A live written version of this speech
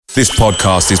This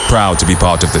podcast is proud to be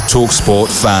part of the TalkSport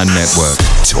Fan Network.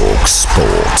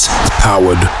 TalkSport.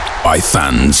 Powered by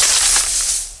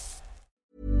fans.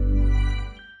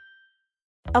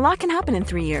 A lot can happen in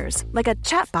 3 years. Like a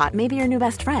chatbot may be your new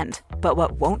best friend. But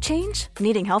what won't change?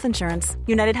 Needing health insurance.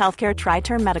 United Healthcare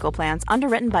Tri-Term Medical Plans,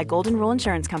 underwritten by Golden Rule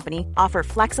Insurance Company, offer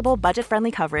flexible,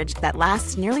 budget-friendly coverage that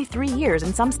lasts nearly 3 years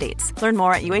in some states. Learn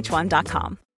more at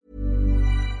uh1.com.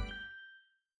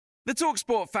 The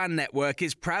TalkSport Fan Network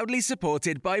is proudly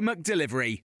supported by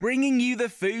McDelivery, bringing you the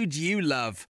food you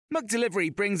love.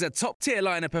 McDelivery brings a top-tier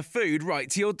lineup of food right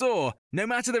to your door. No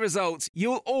matter the result,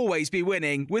 you'll always be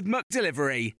winning with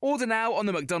McDelivery. Order now on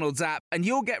the McDonald's app and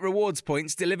you'll get rewards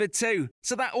points delivered too.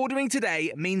 So that ordering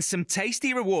today means some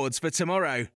tasty rewards for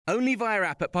tomorrow. Only via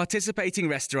app at participating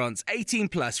restaurants. 18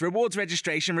 plus. Rewards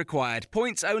registration required.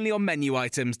 Points only on menu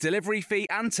items. Delivery fee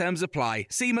and terms apply.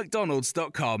 See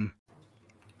mcdonalds.com.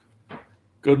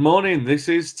 Good morning, this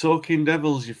is Talking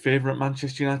Devils, your favourite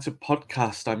Manchester United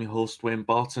podcast. I'm your host, Wayne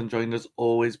Barton, joined as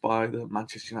always by the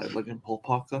Manchester United legend, Paul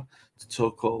Parker, to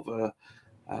talk over,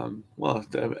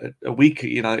 a week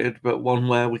at United, but one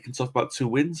where we can talk about two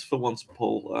wins for once,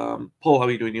 Paul. Paul, how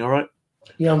are you doing? You all right?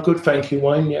 Yeah, I'm good, thank you,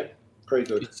 Wayne. Yeah, very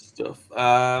good. Good stuff.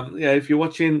 If you're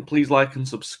watching, please like and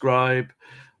subscribe.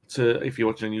 If you're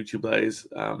watching on YouTube, that is,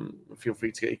 feel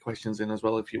free to get your questions in as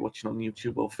well if you're watching on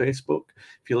YouTube or Facebook.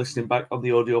 If you're listening back on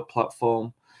the audio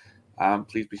platform,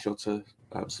 please be sure to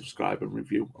subscribe and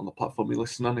review on the platform you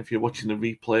listen on. If you're watching the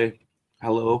replay,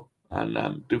 hello,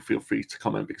 and do feel free to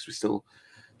comment because we still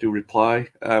do reply.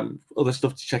 Other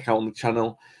stuff to check out on the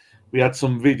channel. We had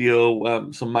some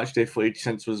video, some matchday footage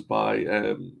sent to us by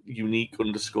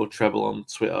unique_treble on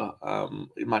Twitter.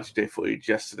 Matchday footage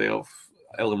yesterday of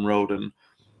Ellen Road, and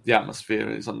the atmosphere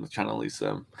is on the channel is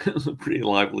a pretty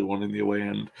lively one in the away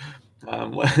end,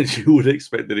 as you would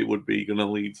expect that it would be going to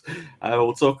Leeds.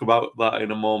 We'll talk about that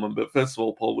in a moment. But first of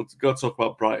all, Paul, we'll go talk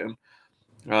about Brighton.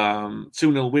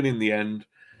 2-0 win in the end.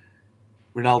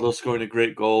 Ronaldo scoring a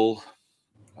great goal.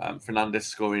 Fernandes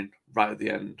scoring right at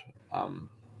the end.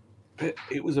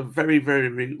 It was a very, very,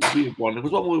 very weird one. It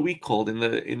was one we called in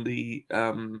the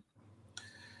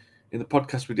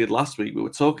podcast we did last week. We were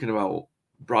talking about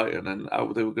Brighton and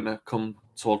how they were going to come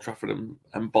to Old Trafford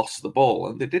and boss the ball,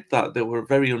 and they did that. They were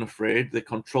very unafraid. They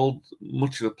controlled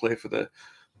much of the play for the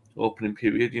opening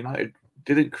period. United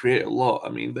didn't create a lot. I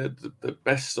mean, the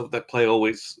best of their play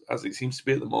always, as it seems to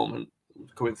be at the moment,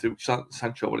 coming through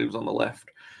Sancho when he was on the left,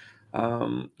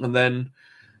 and then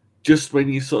just when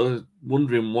you're sort of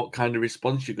wondering what kind of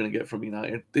response you're going to get from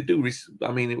United, they do.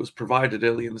 It was provided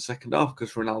early in the second half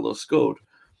because Ronaldo scored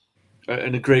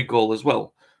and a great goal as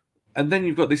well. And then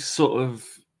you've got this sort of,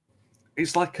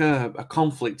 it's like a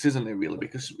conflict, isn't it, really?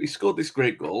 Because he scored this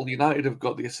great goal. United have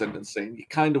got the ascendancy, and you're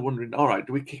kind of wondering, all right,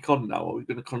 do we kick on now? Are we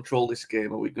going to control this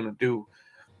game? Are we going to do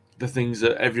the things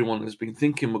that everyone has been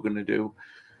thinking we're going to do?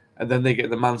 And then they get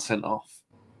the man sent off.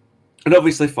 And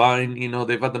obviously, fine,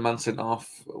 they've had the man sent off,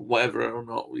 whatever or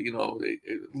not,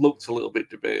 it looked a little bit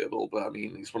debatable, but I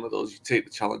mean, it's one of those, you take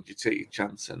the challenge, you take your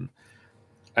chance, and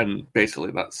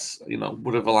basically that's,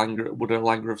 would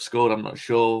Elanga have scored? I'm not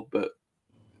sure, but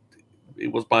it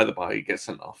was by the by, he gets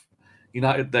sent off.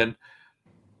 United then,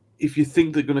 if you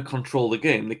think they're going to control the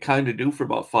game, they kind of do for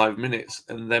about 5 minutes,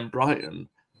 and then Brighton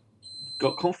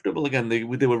got comfortable again. They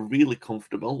were really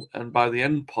comfortable, and by the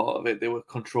end part of it, they were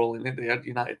controlling it. They had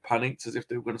United panicked as if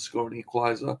they were going to score an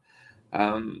equaliser.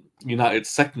 United's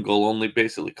second goal only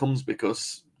basically comes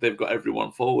because they've got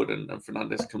everyone forward, and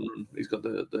Fernandes can run. He's got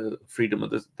the freedom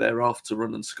of their half to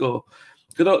run and score.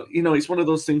 It's one of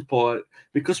those things, Paul,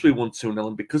 because we won 2-0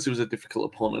 and because it was a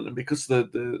difficult opponent and because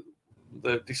the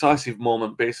decisive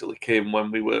moment basically came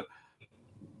when we were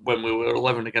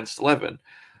 11 against 11.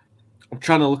 I'm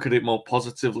trying to look at it more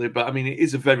positively, but I mean, it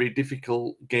is a very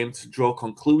difficult game to draw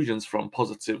conclusions from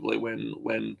positively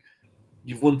when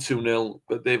you've won 2-0,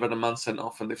 but they've had a man sent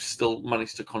off and they've still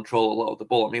managed to control a lot of the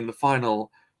ball. I mean, the final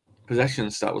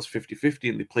possession stat was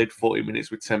 50-50 and they played 40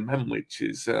 minutes with 10 men, which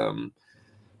is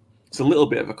it's a little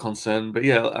bit of a concern. But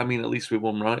yeah, I mean, at least we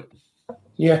won, right?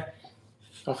 Yeah,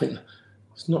 I think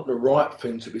it's not the right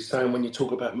thing to be saying when you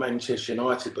talk about Manchester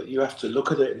United, but you have to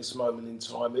look at it in this moment in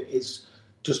time. It is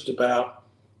just about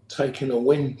taking a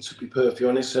win, to be perfectly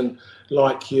honest. And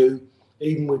like you,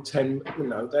 even with 10,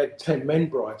 they had 10 men,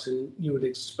 Brighton, you would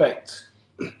expect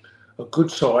a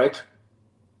good side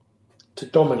to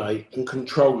dominate and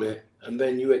control it, and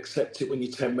then you accept it when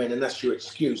you're 10 men, and that's your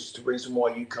excuse, the reason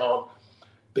why you can't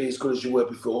be as good as you were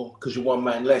before, because you're one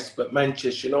man less. But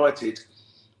Manchester United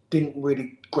didn't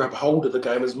really grab hold of the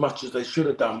game as much as they should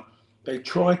have done. They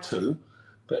tried to,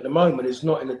 But at the moment, it's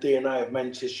not in the DNA of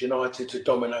Manchester United to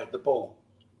dominate the ball.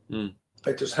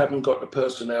 They just haven't got the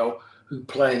personnel who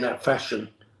play in that fashion.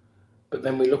 But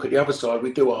then we look at the other side,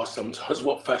 we do ask sometimes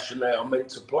what fashion they are meant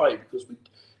to play, because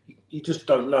you just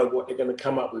don't know what they're going to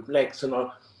come up with next. And I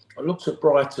looked at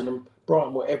Brighton, and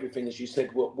Brighton were everything, as you said,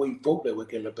 what we thought they were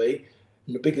going to be.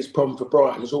 And the biggest problem for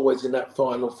Brighton is always in that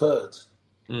final third.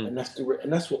 And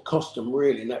that's what cost them,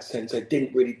 really, in that sense. They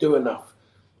didn't really do enough.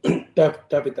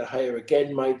 David De Gea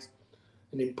again made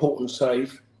an important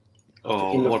save.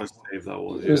 What a save that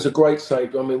was. It was a great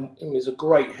save. I mean, it was a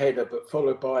great header, but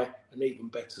followed by an even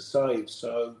better save.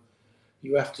 So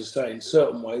you have to say, in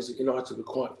certain ways, that United were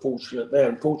quite fortunate there.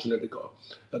 Unfortunately, they got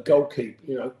a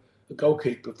goalkeeper, a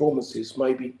goalkeeper performances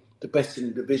maybe the best in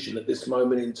the division at this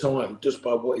moment in time, just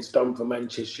by what he's done for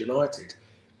Manchester United.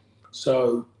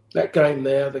 So that game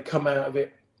there, they come out of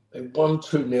it, they won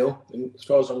 2-0. And as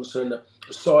far as I'm concerned,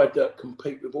 a side that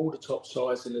compete with all the top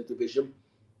sides in the division.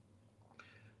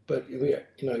 But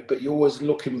but you're always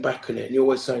looking back on it, and you're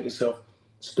always saying to yourself,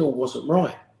 still wasn't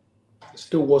right. It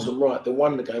still wasn't right. They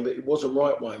won the game, but it wasn't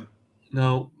right, Wayne.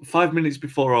 No, 5 minutes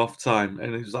before half time,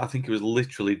 and I think it was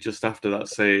literally just after that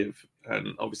save.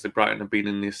 And obviously, Brighton had been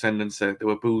in the ascendancy. There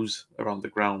were boos around the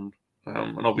ground,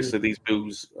 and obviously these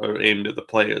boos are aimed at the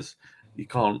players. You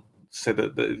can't say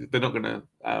that they're not going to.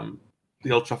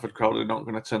 The Old Trafford crowd are not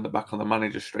going to turn their back on the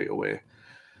manager straight away.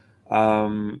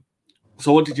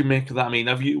 So, what did you make of that? I mean,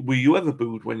 were you ever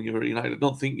booed when you were at United? I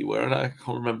don't think you were. I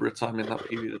can't remember a time in that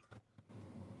period.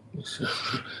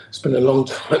 It's been a long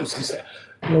time since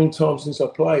I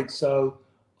played. So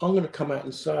I'm going to come out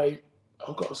and say,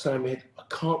 I've got to say, I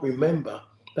can't remember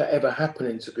that ever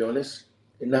happening, to be honest,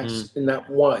 in that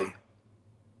way.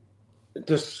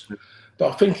 But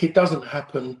I think it doesn't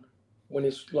happen when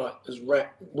it's like as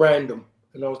random.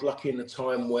 And I was lucky in the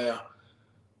time where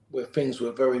things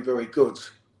were very, very good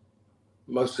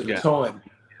most of the time.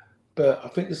 But I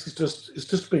think it's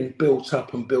just been built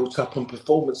up on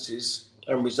performances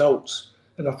and results.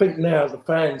 And I think now the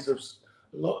fans have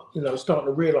starting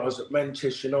to realise that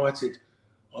Manchester United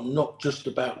are not just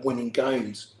about winning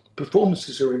games.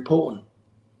 Performances are important.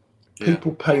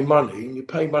 People pay money, and you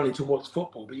pay money to watch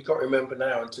football, but you've got to remember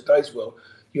now in today's world,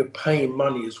 you're paying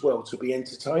money as well to be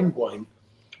entertained, Wayne.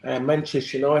 And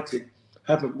Manchester United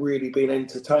haven't really been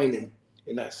entertaining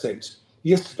in that sense.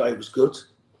 Yesterday was good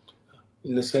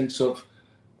in the sense of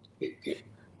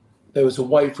there was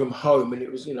away from home, and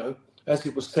it was, as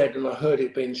it was said, and I heard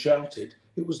it being shouted,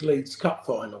 it was Leeds Cup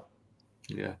final.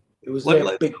 Yeah. It was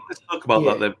let's talk about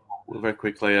that then very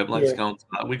quickly. Let's go on to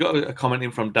that. We got a comment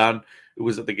in from Dan, who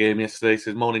was at the game yesterday. He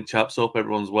says, "Morning, chaps. Hope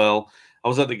everyone's well. I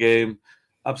was at the game.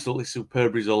 Absolutely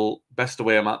superb result. Best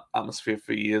away atmosphere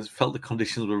for years. Felt the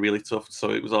conditions were really tough, so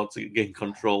it was hard to gain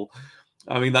control."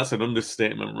 I mean, that's an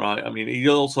understatement, right? I mean, he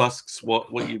also asks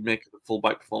what you make of the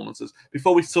fullback performances.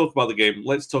 Before we talk about the game,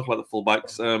 let's talk about the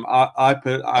fullbacks.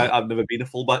 I've never been a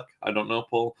fullback. I don't know,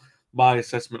 Paul. My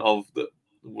assessment of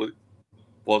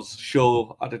was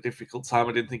Shaw had a difficult time.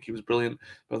 I didn't think he was brilliant,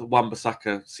 but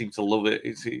Wan-Bissaka seemed to love it.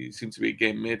 It seemed to be a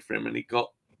game made for him, and he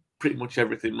got pretty much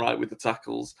everything right with the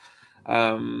tackles.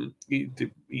 He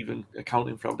did, even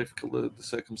accounting for how difficult the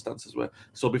circumstances were.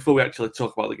 So before we actually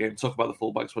talk about the game, talk about the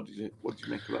fullbacks. What did you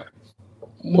make of that?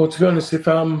 Well, to be honest, if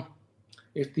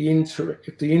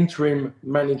the interim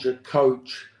manager,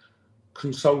 coach,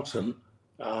 consultant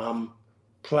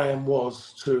plan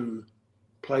was to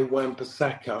play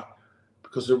Wan-Bissaka,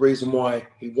 because the reason why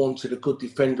he wanted a good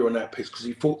defender on that pitch, because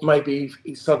he thought maybe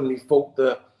he suddenly thought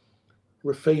that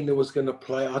Rafinha was going to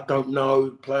play. I don't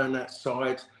know, play on that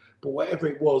side. But whatever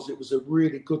it was a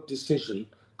really good decision,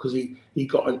 because he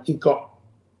got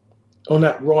on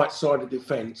that right side of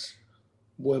defence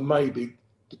were maybe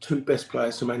the two best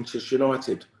players for Manchester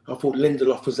United. I thought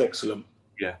Lindelof was excellent.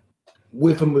 Yeah.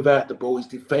 With and without the ball, he's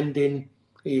defending.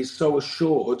 He is so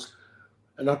assured.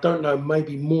 And I don't know,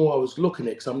 maybe more I was looking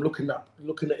at, because I'm looking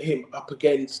at him up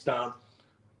against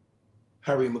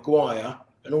Harry Maguire,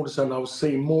 and all of a sudden I was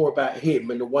seeing more about him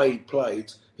and the way he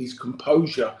played, his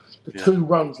composure. The two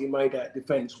runs he made out of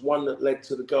defence, one that led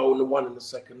to the goal and the one in the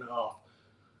second half.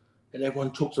 And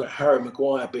everyone talks about Harry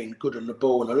Maguire being good on the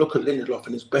ball. And I look at Lindelof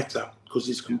and he's better because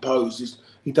he's composed.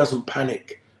 He doesn't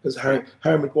panic. As Harry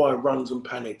Maguire runs and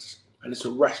panics. And it's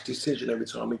a rash decision every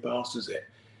time he passes it.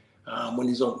 When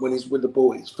he's with the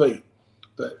ball at his feet.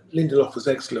 But Lindelof was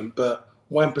excellent. But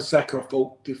Wan-Bissaka, I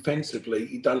thought defensively,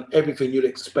 he'd done everything you'd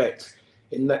expect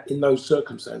in those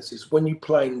circumstances.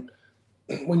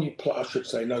 I should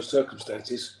say no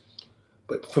circumstances,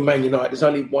 but for Man United, there's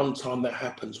only one time that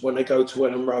happens, when they go to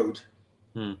Ellen Road.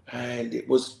 And it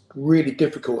was really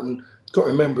difficult. And got to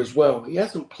remember as well, he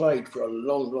hasn't played for a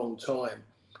long, long time.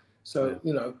 So,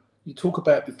 you talk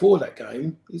about before that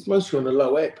game, he's mostly on the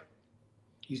low ebb.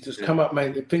 He's just come up,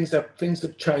 man. Things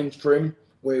have changed for him,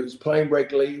 where he was playing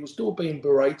regularly. He was still being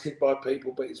berated by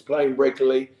people, but he's playing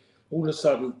regularly. All of a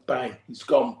sudden, bang, he's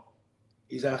gone.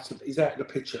 He's out of the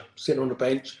picture, sitting on the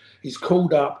bench. He's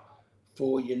called up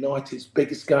for United's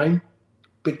biggest game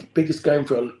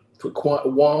for quite a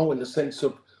while, in the sense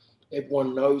of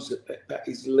everyone knows that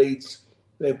is Leeds.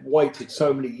 They've waited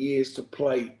so many years to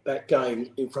play that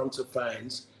game in front of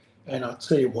fans. And I'll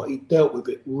tell you what, he dealt with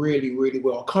it really, really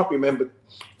well. I can't remember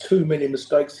too many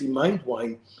mistakes he made,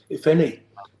 Wayne, if any.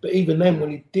 But even then,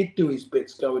 when he did do his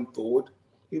bits going forward,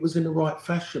 it was in the right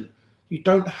fashion. You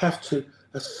don't have to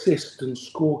assist and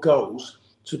score goals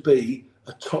to be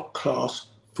a top-class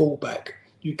fullback.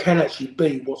 You can actually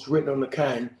be what's written on the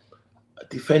can, a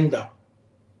defender.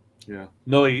 Yeah.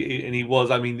 No, he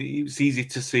was. I mean, it was easy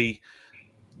to see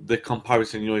the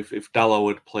comparison. If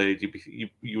Dalot had played,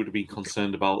 you would have been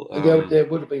concerned about. There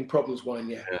would have been problems,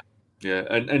 Wayne. Yeah.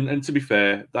 And to be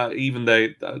fair, that even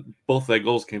both their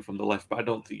goals came from the left, but I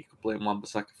don't think you could blame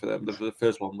Wan-Bissaka for them. The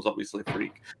first one was obviously a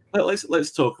freak.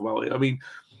 Let's talk about it.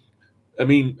 I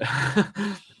mean,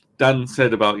 Dan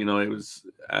said about it was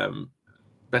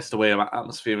best away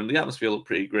atmosphere, and the atmosphere looked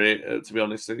pretty great. To be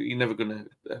honest, you're never going to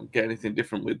get anything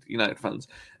different with United fans.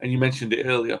 And you mentioned it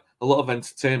earlier, a lot of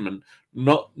entertainment,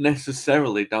 not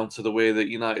necessarily down to the way that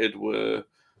United were,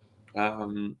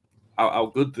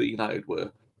 how good that United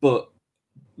were, but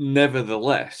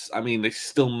nevertheless, I mean, they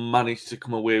still managed to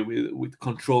come away with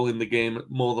controlling the game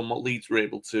more than what Leeds were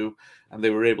able to, and they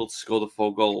were able to score the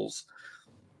 4 goals.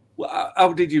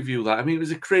 How did you view that? I mean, it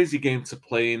was a crazy game to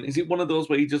play in. Is it one of those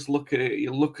where you just look at it,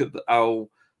 you look at how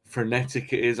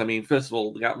frenetic it is? I mean, first of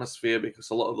all, the atmosphere, because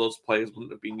a lot of those players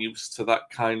wouldn't have been used to that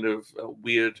kind of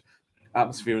weird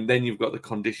atmosphere. And then you've got the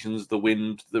conditions, the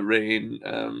wind, the rain,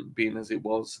 being as it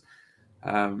was.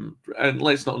 And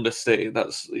let's not understate it,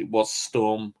 it was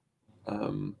storm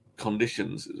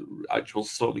conditions, actual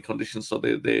stormy conditions. So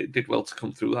they did well to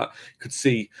come through that. You could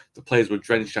see the players were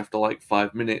drenched after like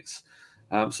 5 minutes.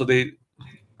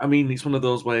 It's one of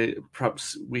those where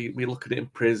perhaps we look at it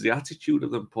and praise the attitude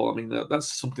of them, Paul. I mean,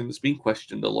 that's something that's been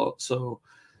questioned a lot. So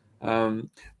I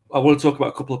want to talk about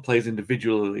a couple of players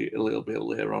individually a little bit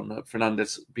later on,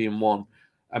 Fernandes being one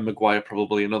and Maguire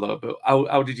probably another. But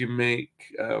how did you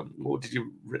make, what did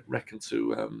you reckon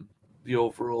to the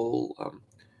overall...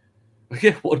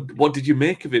 what did you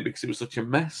make of it? Because it was such a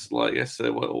mess like yesterday.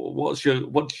 What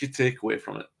did you take away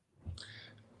from it?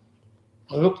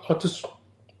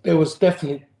 There was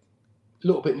definitely a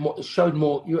little bit more. It showed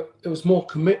more. There was more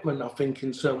commitment, I think,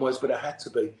 in certain ways, but it had to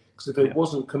be, because if it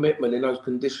wasn't commitment in those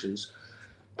conditions,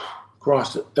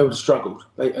 Christ, they would have struggled.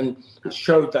 And it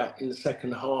showed that in the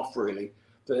second half, really,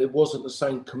 that it wasn't the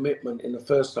same commitment in the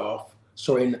first half.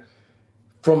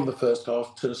 From the first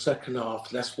half to the second half.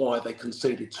 That's why they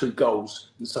conceded 2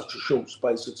 goals in such a short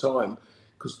space of time,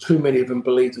 because too many of them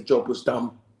believed the job was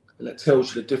done, and that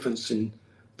tells you the difference in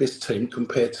this team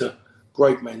compared to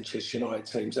great Manchester United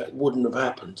teams. That wouldn't have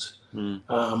happened.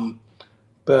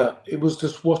 But it was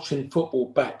just watching football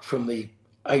back from the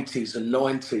 80s and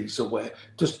 90s, or where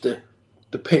just the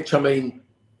pitch. I mean,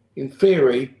 in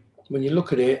theory, when you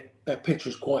look at it, that pitch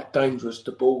was quite dangerous.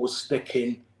 The ball was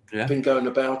sticking, been going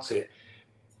about it.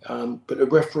 But the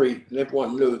referee and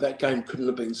everyone knew that game couldn't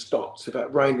have been stopped. If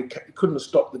that rain, it couldn't have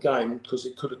stopped the game, because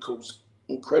it could have caused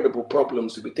incredible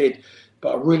problems if it did.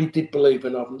 But I really did believe,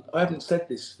 and I haven't said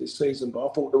this season, but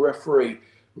I thought the referee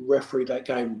refereed that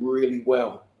game really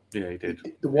well. Yeah, he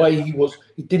did. The way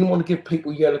he didn't want to give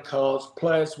people yellow cards.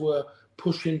 Players were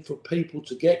pushing for people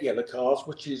to get yellow cards,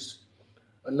 which is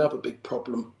another big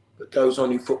problem that goes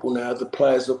on in football now. The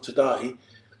players of today,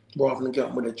 rather than get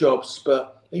on with their jobs,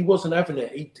 but he wasn't having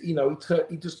it. He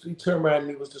turned around and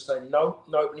he was just saying no,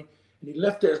 and he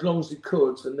left it as long as he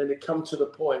could, and then it come to the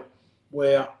point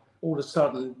where all of a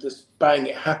sudden, just bang,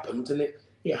 it happened, and it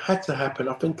had to happen.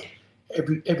 I think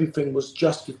everything was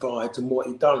justified in what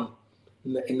he'd done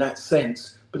in that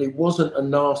sense, but it wasn't a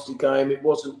nasty game. It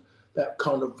wasn't that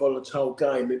kind of volatile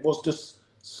game. It was just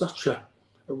such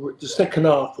the second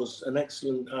half was an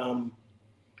excellent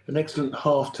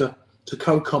half to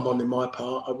co-com on in my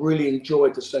part. I really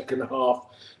enjoyed the second half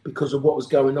because of what was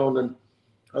going on, and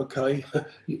okay,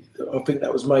 I think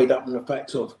that was made up in the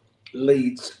fact of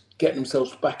Leeds getting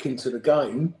themselves back into the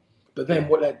game. But then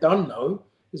what they'd done, though,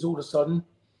 is all of a sudden,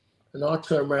 and I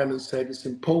turned around and said, it's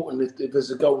important if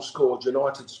there's a goal scored,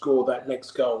 United score that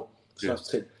next goal. So I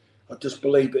said, I just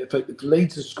believe it. If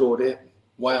Leeds had scored it,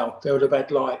 wow, they would have had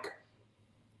like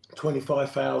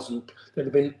 25,000.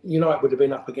 United would have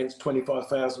been up against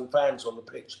 25,000 fans on the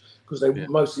pitch because they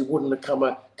mostly wouldn't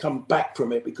have come back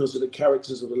from it because of the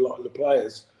characters of a lot of the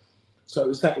players. So it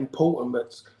was that important,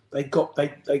 but they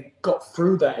got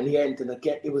through that in the end. And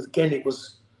again, it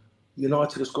was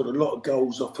United has got a lot of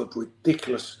goals off of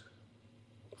ridiculous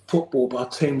football by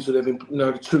teams that have been,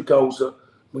 the two goals that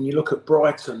when you look at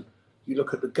Brighton, you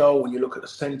look at the goal and you look at the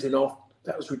sending off.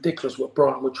 That was ridiculous what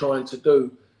Brighton were trying to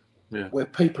do. Yeah. Where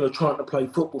people are trying to play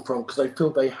football from because they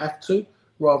feel they have to,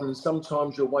 rather than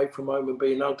sometimes you're away from home and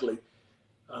being ugly.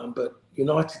 But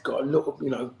United got a lot of,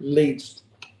 Leeds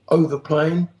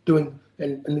overplaying, and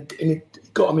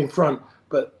it got them in front.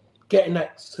 But getting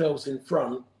themselves in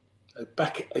front,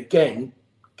 back again,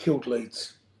 killed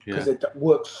Leeds. Because they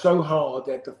worked so hard,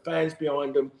 they had the fans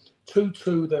behind them.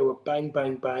 2-2, they were bang,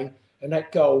 bang, bang. And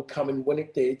that goal coming when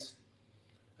it did,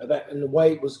 and the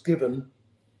way it was given,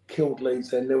 killed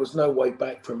Leeds, and there was no way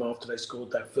back from after they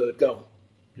scored that third goal.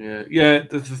 Yeah,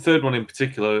 the third one in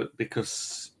particular,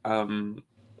 because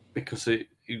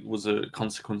it was a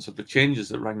consequence of the changes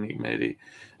that Rangnick made.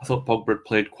 I thought Pogba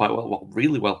played quite well,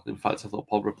 really well. In fact, I thought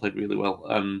Pogba played really well,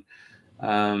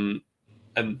 and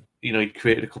he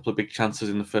created a couple of big chances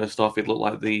in the first half. It looked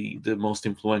like the most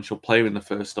influential player in the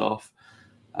first half.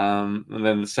 And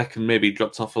then the second maybe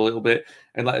dropped off a little bit.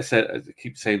 And like I said, I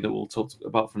keep saying that we'll talk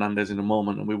about Fernandes in a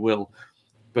moment, and we will.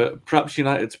 But perhaps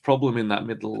United's problem in that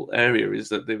middle area is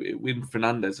that in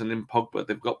Fernandes and in Pogba,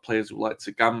 they've got players who like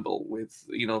to gamble with,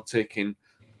 taking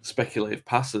speculative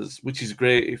passes, which is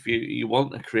great if you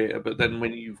want a creator. But then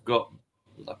when you've got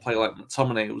a player like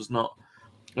McTominay, it was not.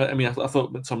 I mean, I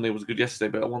thought McTominay was good yesterday,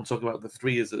 but I want to talk about the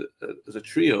three as a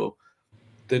trio.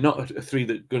 They're not a three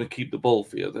that are going to keep the ball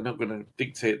for you. They're not going to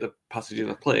dictate the passage of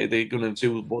the play. They're going to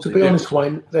do what they do. To be honest,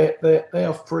 Wayne, they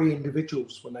are free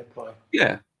individuals when they play.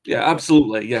 Yeah,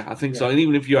 absolutely. Yeah, I think so. And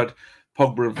even if you had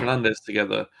Pogba and Fernandes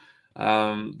together,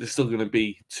 they're still going to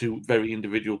be two very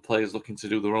individual players looking to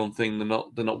do their own thing.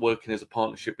 They're not working as a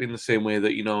partnership in the same way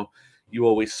that, you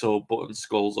always saw Button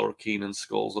Scholes or Keenan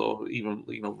Scholes or even,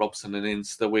 Robson and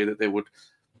Ince, the way that they would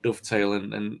dovetail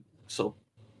and sort of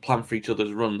plan for each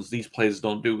other's runs. These players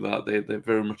don't do that. They're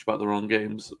very much about their own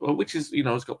games, which is,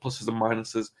 it's got pluses and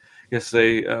minuses.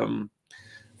 Yesterday,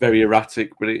 very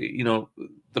erratic, but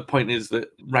the point is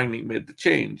that Rangnick made the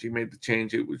change. He made the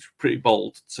change. It was pretty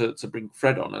bold to bring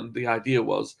Fred on, and the idea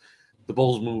was the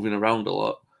ball's moving around a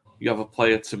lot. You have a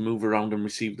player to move around and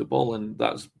receive the ball, and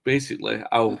that's basically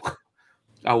how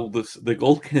the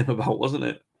goal came about, wasn't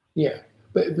it? Yeah,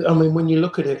 but I mean, when you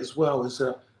look at it as well, as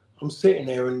I'm sitting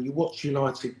there and you watch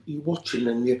United, you're watching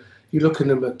and you're looking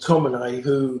at McTominay,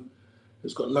 who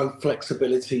has got no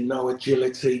flexibility, no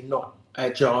agility, not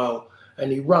agile,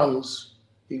 and he runs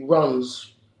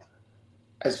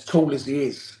as tall as he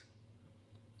is.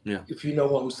 Yeah. If you know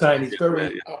what I'm saying, he's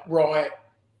very upright,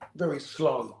 very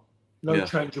slow, no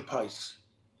change of pace.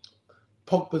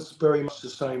 Pogba's very much the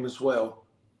same as well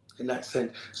in that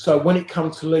sense. So when it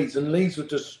comes to Leeds, and Leeds were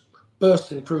just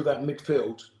bursting through that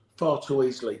midfield far too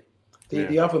easily.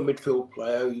 The other midfield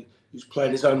player who's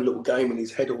playing his own little game in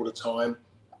his head all the time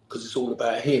because it's all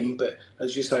about him. But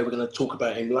as you say, we're going to talk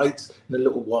about him later in a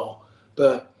little while.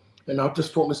 And I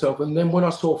just thought to myself, and then when I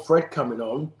saw Fred coming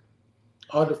on,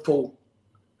 I'd have thought,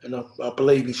 and I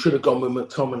believe he should have gone with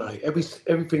McTominay.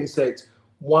 Everything said,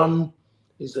 one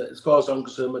is that as far as I'm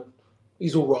concerned,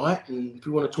 he's all right. And if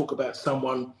you want to talk about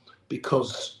someone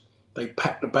because they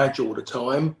pack the badge all the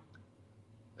time,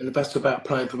 and that's about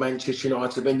playing for Manchester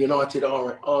United, then United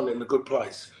aren't in a good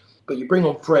place. But you bring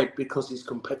on Fred because he's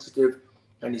competitive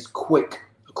and he's quick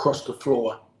across the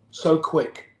floor. So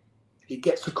quick. He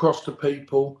gets across to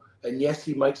people, and yes,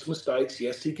 he makes mistakes.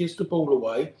 Yes, he gives the ball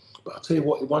away. But I'll tell you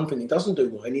what, one thing he doesn't do,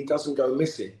 Wayne, he doesn't go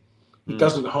missing. He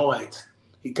doesn't hide.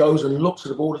 He goes and looks at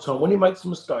the ball all the time. When he makes a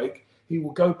mistake, he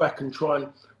will go back and try and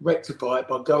rectify it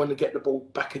by going to get the ball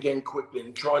back again quickly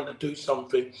and trying to do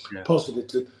something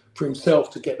positive for himself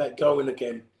to get that going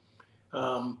again.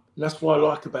 And that's what I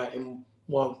like about him.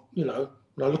 Well, when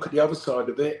I look at the other side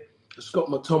of it, Scott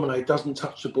McTominay doesn't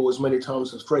touch the ball as many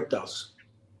times as Fred does.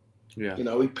 Yeah.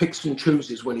 He picks and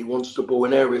chooses when he wants the ball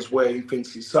in areas where he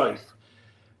thinks he's safe.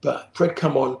 But Fred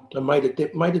come on and made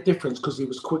a difference because he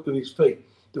was quick with his feet.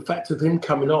 The fact of him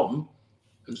coming on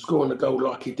and scoring a goal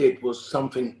like he did was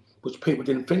something which people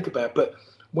didn't think about. But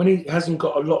when he hasn't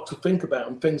got a lot to think about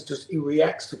and he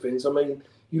reacts to things. I mean,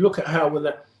 you look at how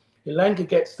when Elanga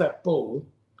gets that ball,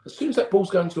 as soon as that ball's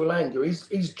going to Elanga,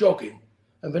 he's jogging.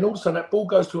 And then all of a sudden that ball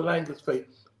goes to Elanga's feet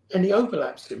and he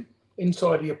overlaps him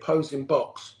inside the opposing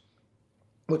box,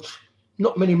 which,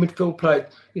 not many midfield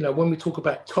players, when we talk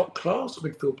about top class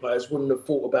midfield players, wouldn't have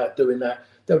thought about doing that.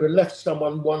 They would have left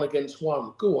someone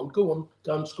 1-against-1. Go on,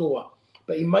 go and score.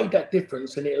 But he made that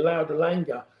difference, and it allowed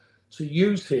Elanga to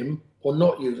use him or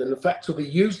not use him. And the fact that he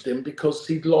used him because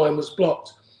his line was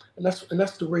blocked. And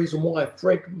that's the reason why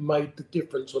Fred made the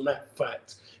difference on that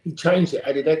fact. He changed it,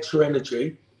 added extra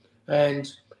energy.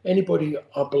 And anybody,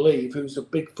 I believe, who's a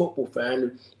big football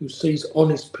fan, who sees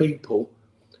honest people,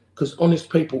 because honest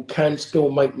people can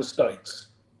still make mistakes.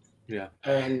 Yeah.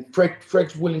 And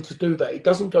Fred's willing to do that. He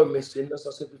doesn't go missing, as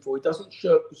I said before. He doesn't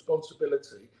shirk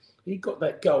responsibility. He got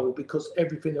that goal because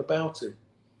everything about him.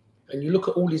 And you look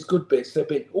at all his good bits.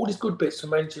 All his good bits for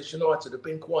Manchester United have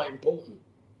been quite important.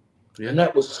 Yeah. And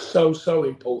that was so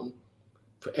important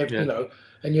for every,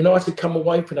 And United come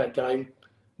away from that game,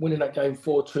 winning that game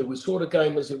 4-2. We saw the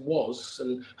game as it was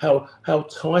and how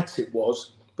tight it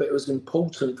was, but it was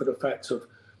important for the fact of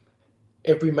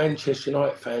every Manchester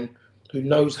United fan who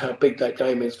knows how big that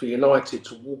game is for United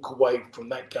to walk away from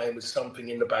that game with something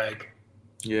in the bag.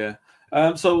 Yeah.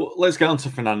 So let's get on to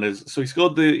Fernandes. So he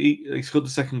scored the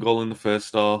second goal in the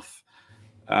first half.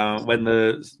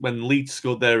 When Leeds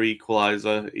scored their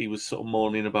equaliser, he was sort of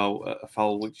moaning about a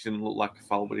foul, which didn't look like a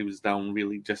foul, but he was down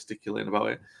really gesticulating about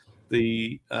it.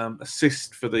 The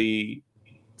assist for the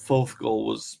fourth goal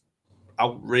was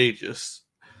outrageous.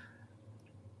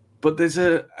 But there's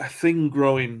a thing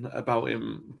growing about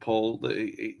him, Paul, that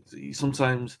he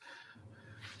sometimes...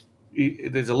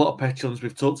 there's a lot of petulance.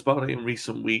 We've talked about it in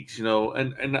recent weeks, and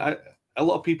a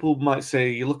lot of people might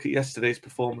say you look at yesterday's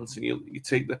performance and you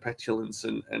take the petulance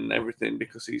and everything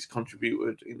because he's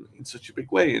contributed in such a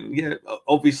big way. And yeah,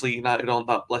 obviously United aren't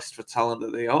that blessed for talent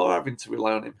that they are having to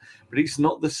rely on him. But it's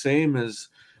not the same as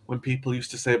when people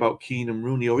used to say about Keane and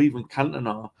Rooney or even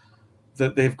Cantona,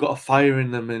 that they've got a fire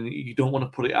in them and you don't want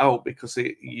to put it out because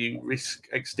you risk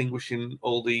extinguishing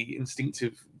all the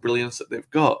instinctive brilliance that they've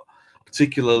got.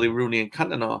 Particularly Rooney and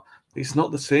Cantona. It's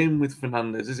not the same with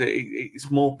Fernandes, is it? It's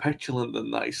more petulant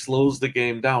than that. He slows the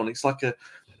game down. It's like a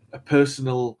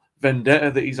personal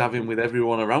vendetta that he's having with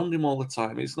everyone around him all the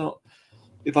time. It's not,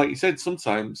 like you said,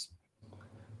 sometimes.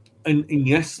 And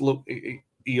yes, look,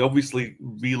 he obviously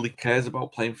really cares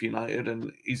about playing for United,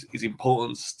 and his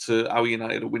importance to how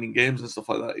United are winning games and stuff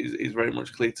like that is very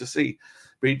much clear to see.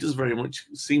 But he does very much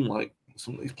seem like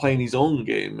he's playing his own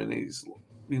game, and he's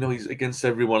against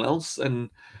everyone else. And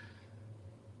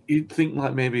you'd think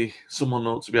like maybe someone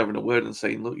ought to be having a word and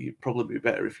saying, look, you'd probably be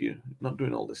better if you're not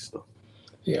doing all this stuff.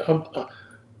 Yeah,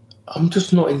 I'm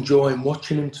just not enjoying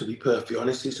watching him, to be perfectly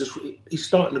honest. He's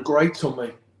starting to grate on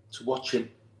me to watch him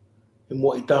and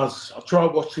what he does. I try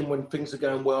watching when things are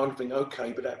going well and think,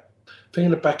 okay, but that thing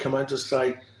in the back of my mind just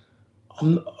say,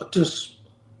 I just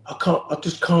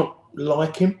can't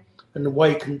like him and the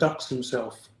way he conducts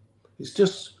himself. It's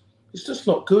just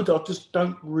not good. I just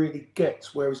don't really get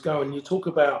where he's going. You talk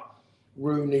about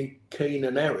Rooney, Keane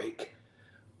and Eric.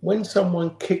 When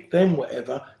someone kicked them,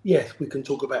 whatever, yes, we can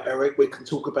talk about Eric. We can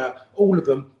talk about all of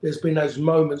them. There's been those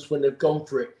moments when they've gone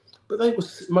for it. But they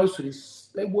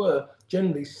were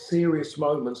generally serious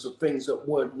moments of things that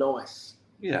weren't nice.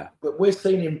 Yeah. But we're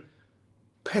seeing him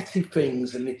petty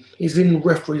things, and he's in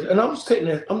referees. And I'm sitting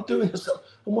there, I'm doing this,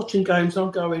 I'm watching games,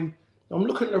 I'm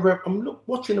looking at the ref,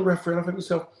 watching the referee, and I think to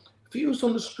myself, if he was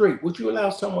on the street, would you allow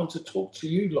someone to talk to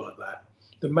you like that?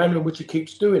 The manner in which he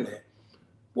keeps doing it.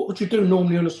 What would you do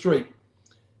normally on the street?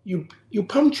 You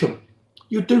punch him.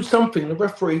 You do something. The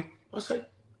referee, I say,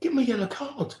 give him a yellow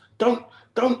card.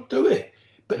 Don't do it.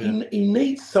 But yeah. he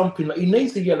needs something. Like he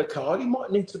needs a yellow card. He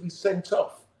might need to be sent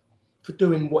off for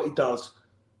doing what he does.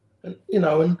 And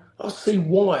and I see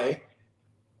why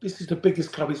this is the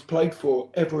biggest club he's played for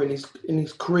ever in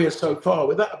his career so far.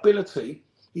 With that ability,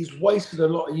 he's wasted a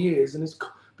lot of years, and it's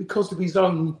because of his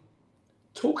own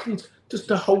talking. Just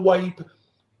the whole way,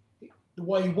 the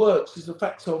way he works is the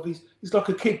fact of he's like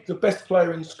a kid, the best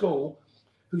player in school,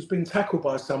 who's been tackled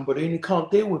by somebody and he can't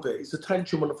deal with it. It's a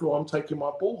tantrum on the floor. I'm taking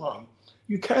my ball home.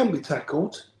 You can be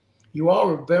tackled. You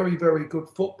are a very, very good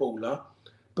footballer,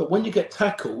 but when you get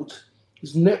tackled,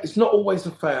 it's not always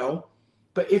a foul.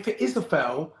 But if it is a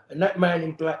foul and that man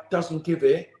in black doesn't give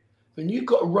it, then you've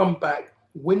got to run back,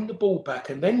 win the ball back,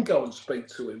 and then go and speak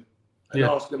to him and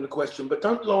ask him the question. But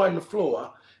don't lie on the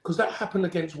floor, because that happened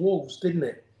against Wolves, didn't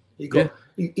it?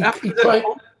 It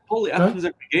happens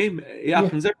every game. It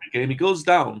happens every game. He goes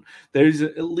down. There is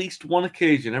at least one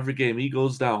occasion every game he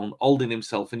goes down, holding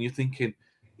himself, and you're thinking,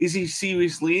 is he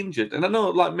seriously injured? And I know,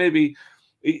 like, maybe,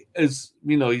 he's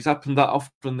happened that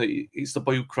often that it's the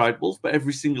boy who cried wolf, but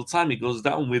every single time he goes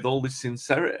down with all this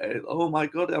sincerity, oh my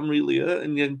God, I'm really hurt.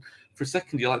 And then for a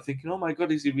second you're like thinking, oh my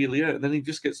God, is he really hurt? And then he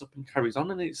just gets up and carries on,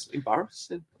 and it's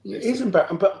embarrassing. It is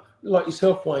embarrassing, but like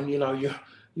yourself, Wayne,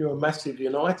 you're a massive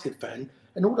United fan,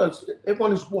 and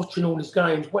everyone is watching all his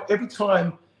games. Every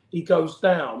time he goes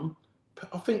down,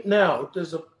 I think now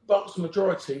there's a vast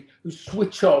majority who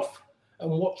switch off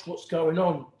and watch what's going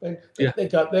on. And they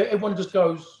go there. Everyone just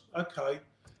goes, okay,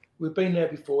 we've been there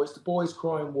before. It's the boys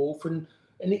crying wolf, and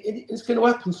it's going to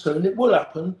happen soon. It will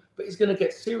happen, but he's going to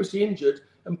get seriously injured,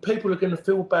 and people are going to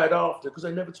feel bad after because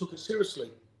they never took it seriously.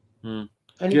 And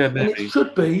it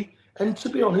should be. And to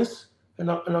be honest,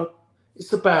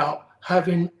 it's about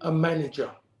having a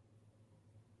manager.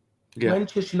 Yeah.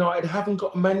 Manchester United haven't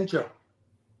got a manager.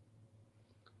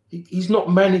 He's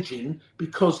not managing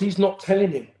because he's not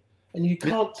telling him. And you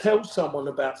can't tell someone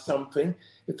about something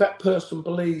if that person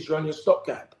believes you're on your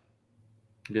stopgap.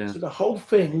 Yeah. So the whole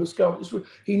thing was going.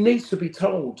 He needs to be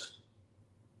told.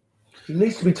 He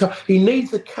needs to be told. He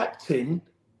needs a captain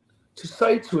to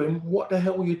say to him, "What the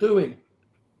hell are you doing?"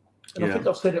 And I think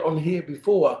I've said it on here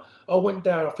before. I went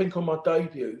down, I think, on my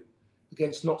debut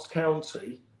against Notts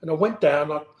County, and I went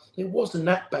down. It wasn't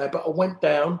that bad, but I went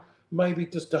down. Maybe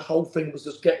just the whole thing was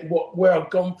just getting where I'd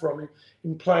gone from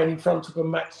in playing in front of a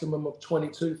maximum of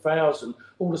 22,000.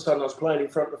 All of a sudden, I was playing in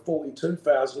front of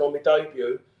 42,000 on my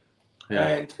debut. Yeah.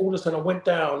 And all of a sudden, I went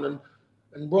down,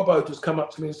 and Robbo just come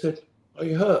up to me and said, "Are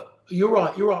you hurt? You're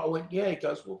right, you're right." I went, "Yeah." He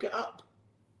goes, "Well, get up."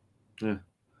 Yeah.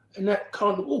 And that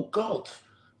kind of, oh, God,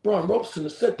 Brian Robson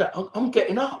has said that. I'm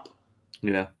getting up.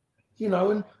 Yeah.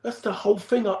 And that's the whole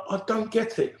thing. I don't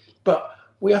get it. But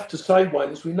we have to say,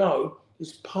 Wayne, as we know,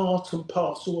 it's part and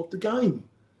parcel of the game.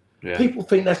 Yeah. People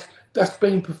think that's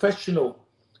being professional.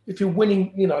 If you're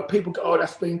winning, people go, "Oh,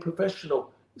 that's being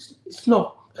professional." It's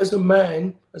not. As a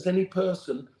man, as any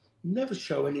person, never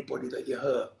show anybody that you're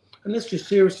hurt. Unless you're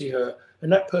seriously hurt.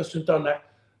 And that person done that,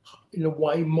 in a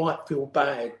way, might feel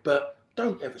bad. But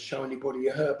don't ever show anybody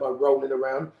you're hurt by rolling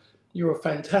around. You're a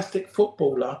fantastic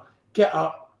footballer. Get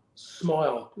up,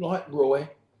 smile, like Roy,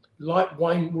 like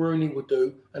Wayne Rooney would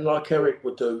do, and like Eric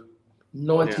would do.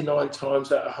 99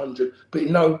 times out of 100.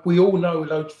 But we all know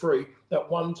those three,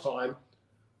 that one time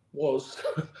was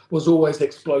always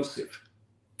explosive.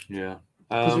 Yeah.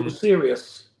 Because it was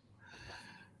serious.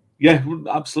 Yeah,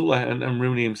 absolutely. And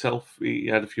Rooney himself, he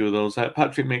had a few of those.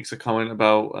 Patrick makes a comment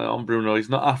about on Bruno. He's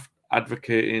not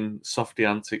advocating softy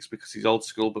antics because he's old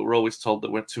school, but we're always told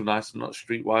that we're too nice and not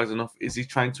streetwise enough. Is he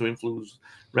trying to influence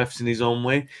refs in his own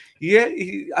way? Yeah,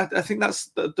 I think that's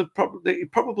the problem. He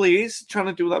probably is trying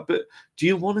to do that, but do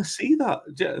you want to see that?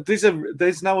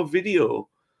 There's now a video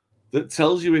that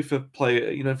tells you if a player,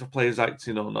 if a player's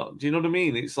acting or not. Do you know what I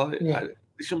mean? It's like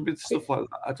it shouldn't be stuff like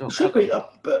that. It should be,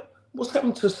 but what's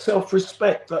happened to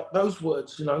self-respect? Like those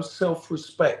words,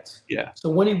 self-respect. Yeah. So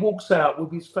when he walks out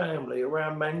with his family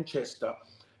around Manchester,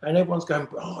 and everyone's going,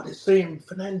 "Oh, they're seeing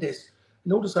Fernandes,"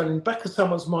 and all of a sudden, in the back of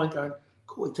someone's mind, going,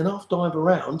 "God, he can half dive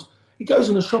around." He goes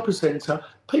in a shopping centre.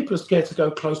 People are scared to go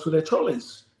close with their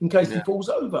trolleys in case he falls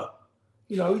over.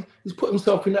 He's put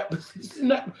himself in that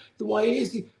the way he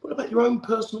is. What about your own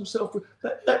personal self?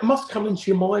 That must come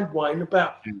into your mind, Wayne,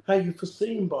 about how you're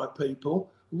foreseen by people,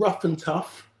 rough and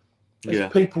tough. As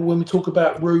people, when we talk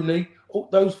about Rooney, all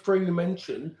those three you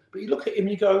mentioned, but you look at him,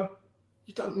 you go,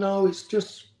 you don't know.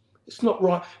 It's not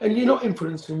right. And you're not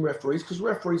influencing referees because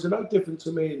referees are no different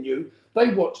to me and you. They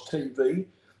watch TV,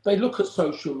 they look at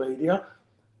social media,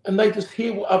 and they just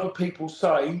hear what other people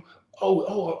say.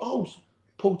 Oh.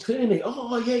 Paul Tierney,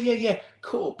 yeah.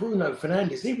 Cool, Bruno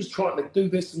Fernandes, he was trying to do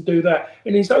this and do that.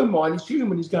 In his own mind, he's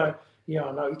human. He's going, "Yeah,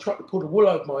 I know, he tried to pull the wool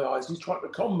over my eyes. He's trying to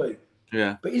con me."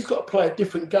 Yeah. But he's got to play a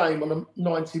different game on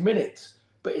 90 minutes.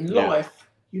 But in life,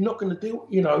 you're not going to do,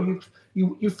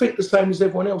 you think the same as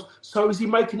everyone else. So is he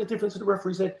making a difference to the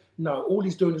referee's head? No, all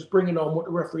he's doing is bringing on what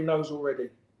the referee knows already.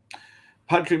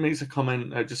 Patrick makes a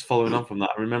comment just following on from that.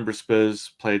 I remember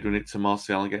Spurs played with it to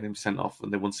Martial and getting him sent off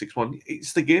and they won 6-1.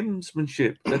 It's the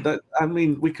gamesmanship.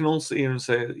 We can all sit here and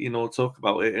say, talk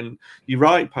about it. And you're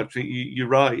right, Patrick, you're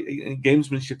right.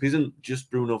 Gamesmanship isn't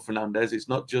just Bruno Fernandes. It's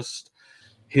not just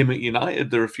him at United.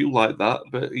 There are a few like that,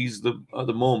 but at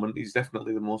the moment, he's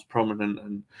definitely the most prominent.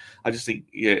 And I just think,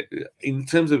 in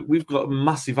terms of, we've got a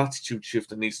massive attitude shift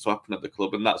that needs to happen at the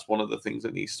club. And that's one of the things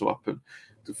that needs to happen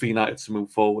for United to move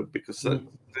forward, because they're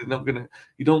not going to,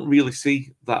 you don't really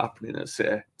see that happening at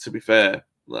City, to be fair.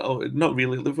 Not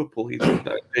really Liverpool either.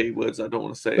 Words I don't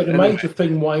want to say. But the major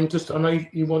thing, Wayne, I know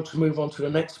you want to move on to the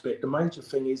next bit. The major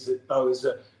thing is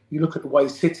that you look at the way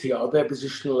City are, their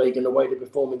position in the league and the way they're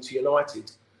performing to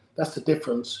United. That's the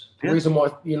difference. The reason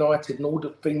why United and all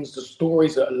the things, the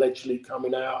stories that are allegedly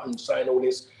coming out and saying all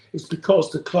this, is because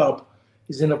the club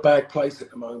is in a bad place at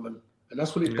the moment. And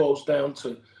that's what it boils down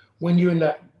to. When you're in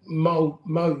that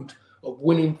mode of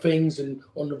winning things and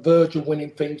on the verge of winning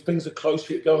things are close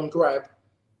for you to go and grab,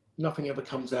 nothing ever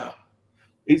comes out.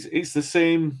 It's the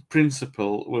same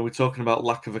principle when we're talking about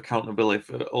lack of accountability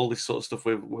for all this sort of stuff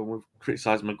when we've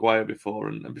criticised Maguire before.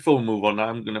 And before we move on,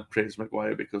 I'm going to praise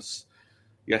Maguire because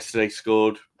yesterday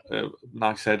scored a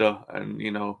nice header, and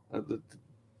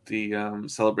the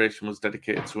celebration was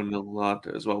dedicated to a nil lad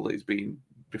as well that he's been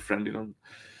befriending on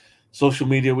social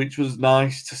media, which was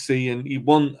nice to see. And he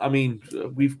won. I mean,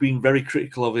 we've been very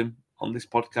critical of him on this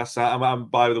podcast. I'm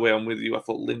by the way, I'm with you. I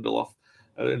thought Lindelof,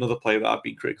 another player that I've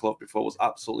been critical of before, was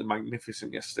absolutely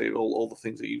magnificent yesterday. All the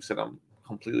things that you said, I'm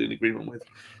completely in agreement with.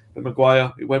 But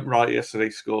Maguire, it went right yesterday,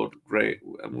 scored, great,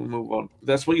 and we'll move on.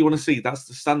 That's what you want to see. That's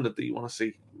the standard that you want to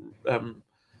see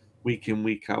week in,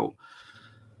 week out.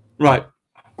 Right,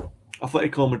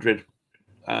 Atletico Madrid.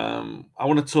 I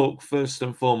want to talk first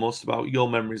and foremost about your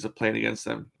memories of playing against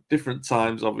them. Different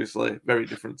times, obviously, very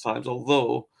different times,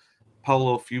 although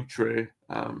Paulo Futre,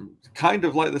 kind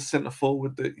of like the centre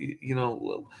forward that,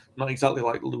 not exactly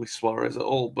like Luis Suarez at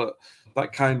all, but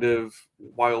that kind of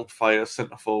wildfire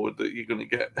centre forward that you're going to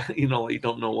get, like you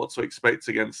don't know what to expect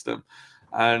against them.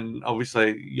 And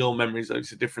obviously, your memories,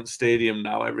 it's a different stadium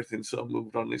now. Everything's sort of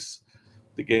moved on.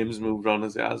 The game's moved on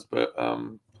as it has. But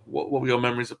what were your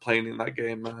memories of playing in that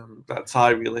game? That tie,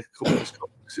 really, because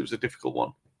it was a difficult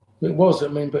one. It was,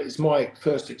 but it's my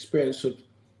first experience of,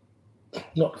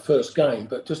 not the first game,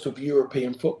 but just of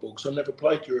European football, because I never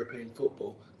played European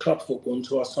football, club football,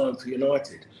 until I signed for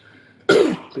United.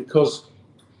 Because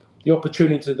the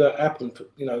opportunity that happened,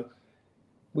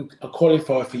 I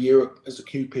qualified for Europe as a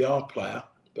QPR player,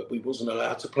 but we wasn't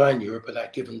allowed to play in Europe at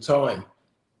that given time.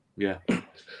 Yeah.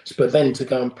 But then to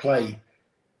go and play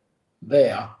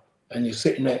there, and you're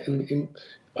sitting there,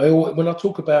 when I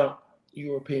talk about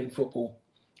European football,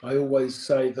 I always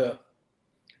say that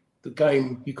the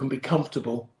game, you can be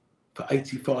comfortable for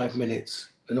 85 minutes,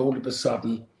 and all of a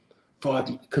sudden,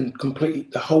 the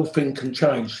whole thing can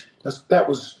change. That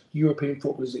was European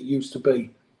football as it used to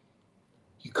be.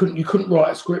 You couldn't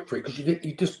write a script for it because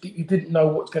you didn't know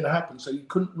what's going to happen, so you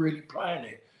couldn't really plan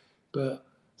it. But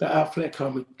that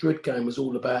Atletico Madrid game was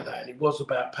all about that, and it was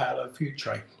about Paulo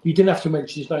Futre. You didn't have to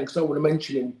mention his name because I want to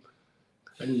mention him,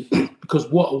 and because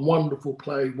what a wonderul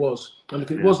player he was. And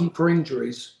if it wasn't for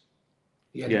injuries,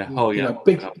 no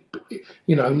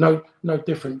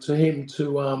different to him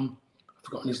to I've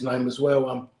forgotten his name as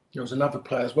well. There was another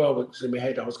player as well that's in my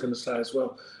head I was going to say as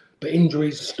well. But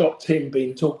injuries stopped him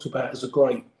being talked about as a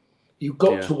great. You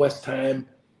got to West Ham,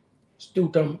 still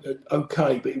done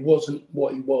okay, but he wasn't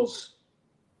what he was.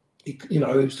 It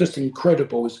was just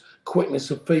incredible. His quickness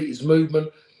of feet, his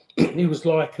movement. He was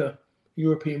like a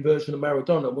European version of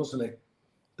Maradona, wasn't he?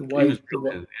 The way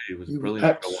he was brilliant.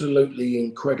 Absolutely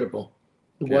incredible.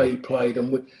 The way he played,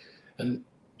 and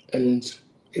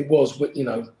it was,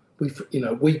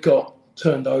 we got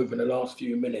turned over in the last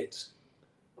few minutes,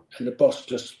 and the boss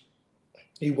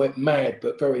he went mad,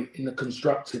 but very in a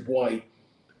constructive way,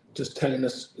 just telling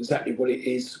us exactly what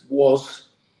it was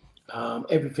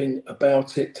everything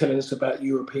about it, telling us about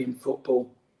European football,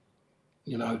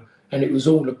 and it was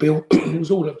all a build. It was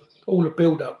all a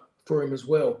build up for him as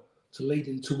well to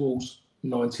leading towards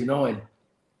 99.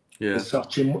 Yeah, as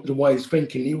such in the way he's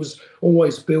thinking, he was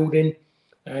always building,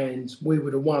 and we were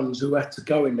the ones who had to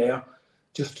go in there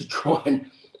just to try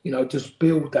and just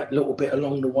build that little bit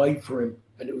along the way for him.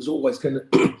 And it was always going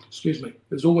to, excuse me, it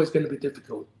was always going to be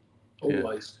difficult,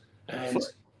 always. Yeah. And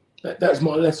that's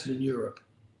my lesson in Europe.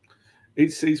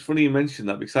 It's funny you mentioned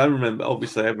that, because I remember,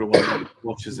 obviously, everyone who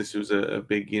watches this who's a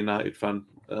big United fan,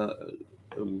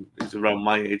 who's around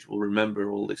my age, will remember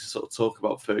all this sort of talk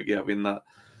about Fergie having that,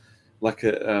 like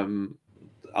a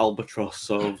albatross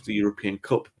of the European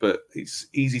Cup. But it's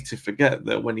easy to forget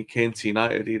that when he came to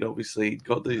United, he'd obviously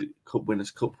got the Cup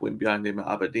Winners' Cup win behind him at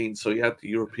Aberdeen, so he had the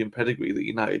European pedigree that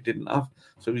United didn't have.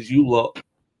 So it was you lot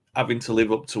having to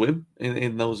live up to him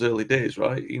in those early days,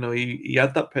 right? He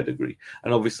had that pedigree,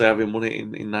 and obviously having won it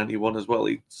in 91 as well,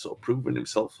 he'd sort of proven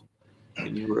himself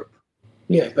in Europe.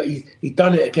 Yeah, but he'd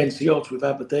done it against the odds with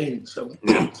Aberdeen. So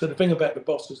the thing about the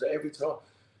boss was that every time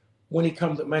when he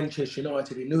came to Manchester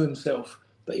United, he knew himself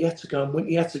that he had to go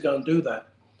and do that.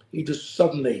 He just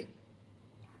suddenly,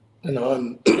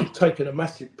 I'm taking a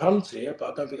massive punt here,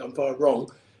 but I don't think I'm far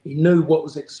wrong. He knew what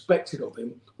was expected of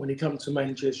him when he came to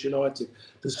Manchester United.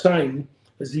 The same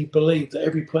as he believed that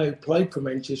every player who played for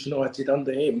Manchester United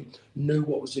under him knew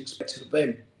what was expected of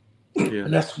them. Yeah.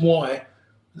 And that's why,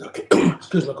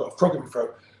 excuse me, I've got a frog in my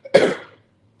throat.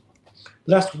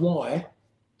 That's why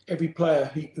every player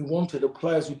who wanted, the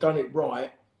players who done it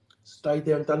right, stayed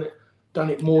there and done it. done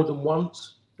it more than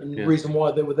once, and the reason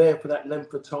why they were there for that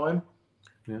length of time.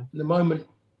 Yeah. And the moment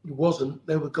it wasn't,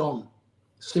 they were gone.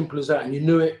 Simple as that. And you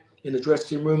knew it in the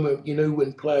dressing room. You knew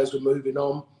when players were moving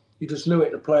on. You just knew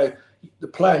it. The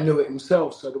player knew it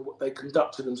himself, so they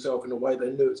conducted themselves in a way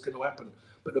they knew it was going to happen.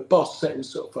 But the boss set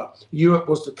himself up. Europe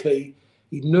was the key.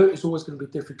 He knew it was always going to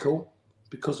be difficult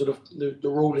because of the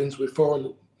rulings with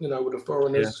with the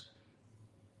foreigners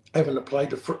having to play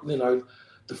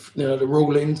the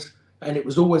rulings, and it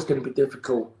was always going to be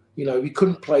difficult. We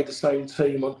couldn't play the same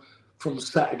team from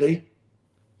Saturday.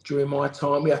 During my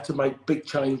time, we had to make big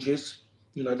changes.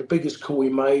 The biggest call we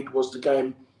made was the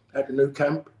game at the Nou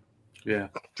Camp. Yeah.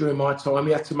 During my time,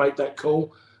 we had to make that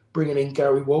call, bringing in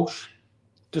Gary Walsh,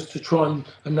 just to try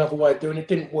another way of doing it. It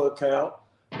didn't work out.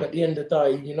 But at the end of the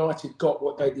day, United got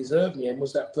what they deserved in the end,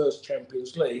 was that first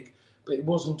Champions League. But it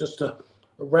wasn't just a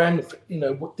random,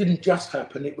 what didn't just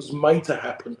happen, it was made to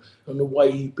happen. And the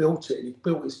way he built it, he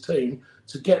built his team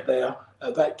to get there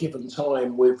at that given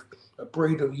time with a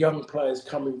breed of young players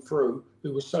coming through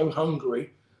who were so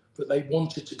hungry that they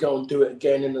wanted to go and do it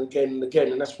again and again and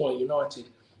again. And that's why United,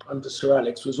 under Sir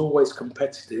Alex, was always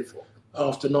competitive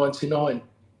after 99.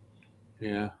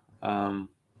 Yeah.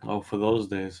 For those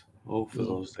days.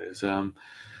 Those days.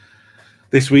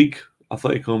 This week,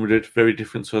 Atletico Madrid, very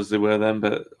different to as they were then,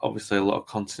 but obviously a lot of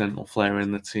continental flair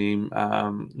in the team.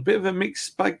 A bit of a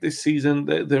mixed bag this season.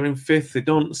 They're in fifth. They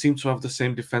don't seem to have the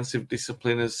same defensive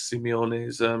discipline as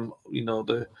Simeone's,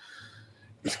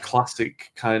 his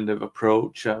classic kind of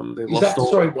approach.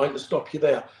 Sorry, Wayne, to stop you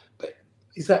there, but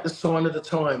is that the sign of the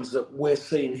times that we're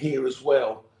seeing here as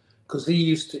well? Because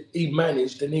he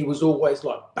managed, and he was always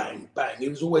like bang, bang. He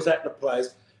was always at the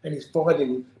players, and he's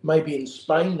finding maybe in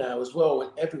Spain now as well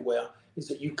and everywhere, is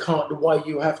that the way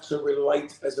you have to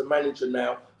relate as a manager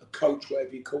now, a coach,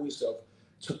 whatever you call yourself,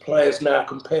 to players now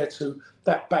compared to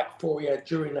that back four he had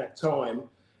during that time.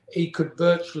 He could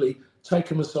virtually take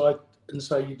them aside and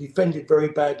say, you defended very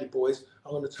badly, boys.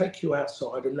 I'm going to take you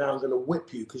outside and now I'm going to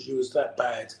whip you because you was that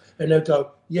bad. And they'll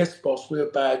go, yes, boss,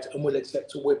 we're bad and we'll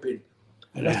accept a whipping.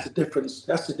 And that's the difference.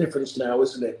 That's the difference now,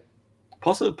 isn't it?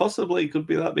 Possibly it could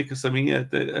be that because,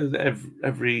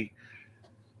 every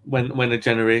when a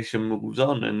generation moves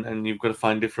on and you've got to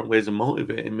find different ways of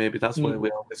motivating, maybe that's where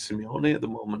we are with Simeone at the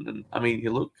moment. And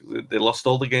you look, they lost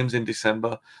all the games in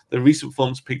December. The recent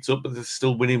form's picked up, but they're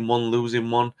still winning one, losing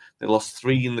one. They lost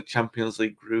 3 in the Champions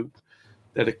League group.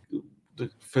 They had the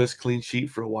first clean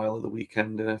sheet for a while at the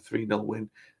weekend and a 3-0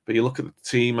 win. But you look at the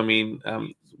team,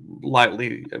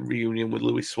 likely a reunion with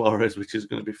Luis Suarez, which is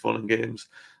going to be fun and games.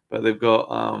 But they've got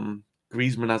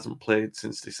Griezmann hasn't played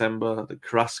since December. The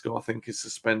Carrasco, I think, is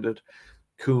suspended.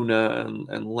 Kuna and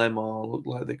Lemar look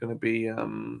like they're going to be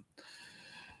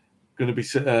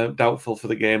doubtful for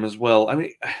the game as well.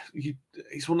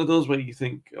 It's one of those where you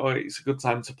think, it's a good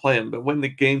time to play him. But when the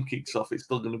game kicks off, it's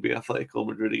still going to be Atletico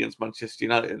Madrid against Manchester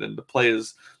United. And the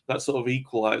players, that sort of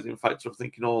equalising factor of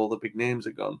thinking, all the big names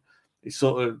are gone, it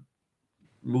sort of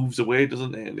moves away,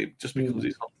 doesn't it? And it just becomes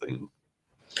its own thing.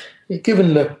 Yeah,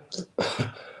 given the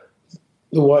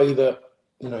way that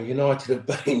United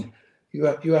have been, you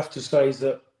have to say is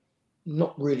that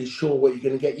not really sure what you're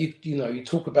going to get. You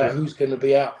talk about who's going to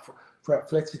be out for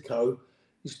Atletico.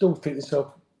 You still think to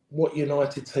yourself, what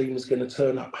United team is going to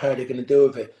turn up, how they're going to deal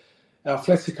with it.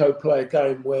 Atletico play a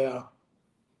game where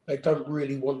they don't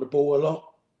really want the ball a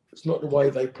lot. It's not the way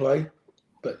they play,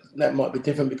 but that might be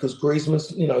different because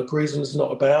Griezmann's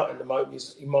not about at the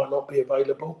moment. He might not be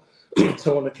available.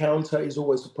 So on the counter is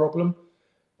always a problem,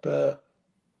 but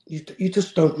you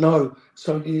just don't know.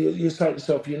 So you say to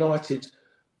yourself, United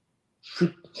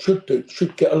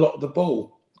should get a lot of the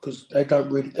ball because they don't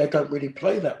really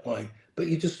play that way. But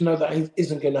you just know that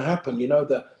isn't going to happen. You know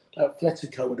that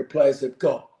Atletico with the players they've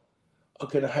got are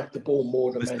going to have the ball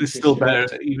more than They're still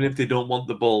better, even if they don't want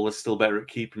the ball. They're still better at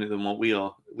keeping it than what we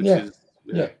are.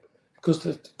 Because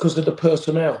of the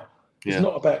personnel. It's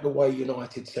not about the way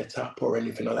United set up or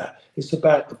anything like that. It's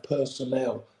about the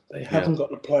personnel. They haven't got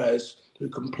the players who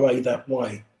can play that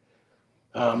way,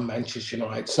 Manchester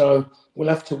United. So we'll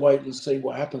have to wait and see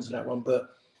what happens in that one.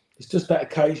 But it's just that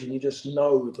occasion. You just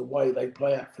know the way they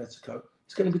play Atletico.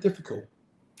 It's going to be difficult.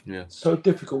 Yeah. So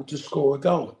difficult to score a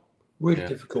goal. Really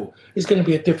difficult. It's going to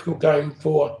be a difficult game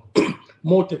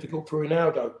more difficult for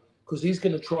Ronaldo because he's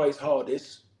going to try his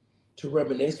hardest to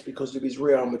reminisce because of his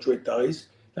Real Madrid days.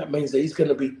 That means that he's going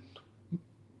to be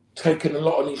taking a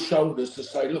lot on his shoulders to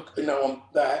say, look, I'm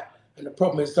that. And the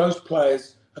problem is those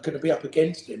players are going to be up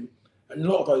against him. And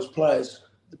a lot of those players,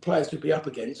 the players he'll be up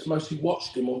against, mostly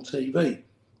watched him on TV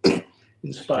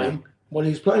in Spain when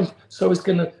he was playing. So it's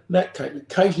going to, that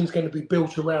occasion's going to be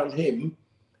built around him.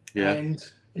 Yeah. And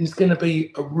it's going to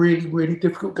be a really, really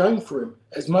difficult game for him,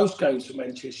 as most games for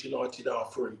Manchester United are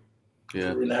for him,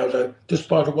 for Ronaldo, just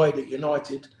by the way that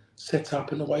United set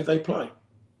up and the way they play.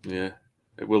 Yeah,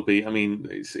 it will be. I mean,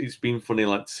 it's been funny,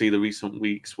 like, to see the recent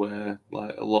weeks where,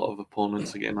 like, a lot of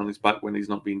opponents are getting on his back when he's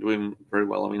not been doing very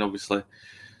well. I mean, obviously,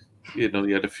 he had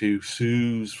a few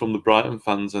soos from the Brighton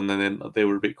fans, and then they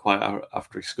were a bit quiet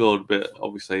after he scored. But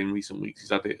obviously, in recent weeks, he's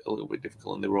had it a little bit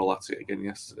difficult, and they were all at it again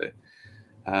yesterday.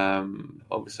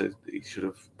 Obviously, he should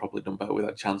have probably done better with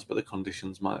that chance, but the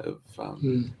conditions might have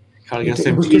kind of against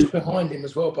him. It was just behind him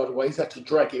as well, by the way. He's had to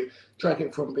drag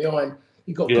it from behind.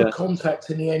 He got good contact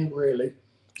in the end, really.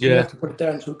 So you have to put it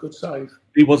down to a good save.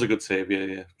 He was a good save,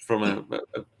 yeah. From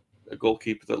a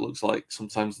goalkeeper that looks like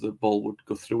sometimes the ball would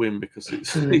go through him because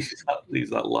he's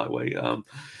that lightweight.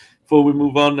 Before we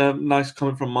move on, nice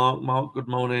comment from Mark. Mark, good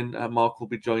morning. Mark will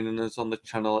be joining us on the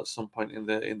channel at some point in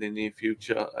the near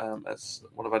future as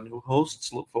one of our new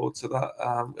hosts. Look forward to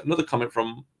that. Another comment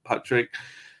from Patrick.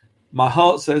 My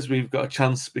heart says we've got a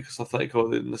chance because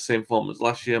Atletico are in the same form as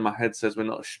last year. My head says we're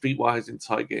not streetwise in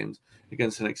tight games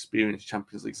against an experienced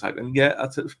Champions League side. And yeah,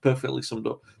 that's perfectly summed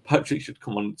up. Patrick should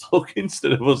come on and talk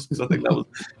instead of us because I think that was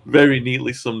very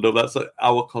neatly summed up. That's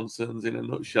our concerns in a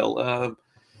nutshell.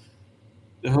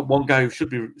 One guy who should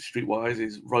be streetwise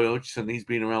is Roy Hodgson. He's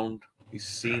been around. He's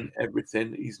seen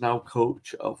everything. He's now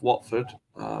coach of Watford.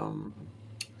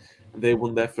 They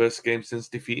won their first game since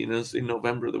defeating us in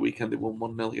November at the weekend. They won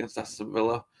 1-0 against Aston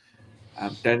Villa.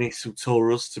 Dennis, who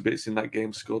tore us to bits in that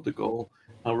game, scored the goal.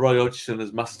 And Roy Hodgson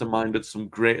has masterminded some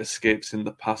great escapes in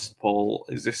the past, Paul.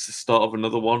 Is this the start of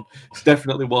another one? It's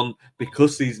definitely one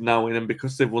because he's now in and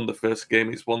because they've won the first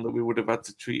game. It's one that we would have had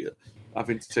to treat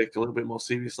having to take a little bit more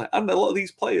seriously. And a lot of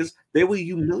these players, they were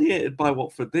humiliated by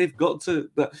Watford. They've got to...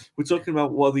 We're talking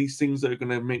about what are these things that are going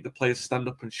to make the players stand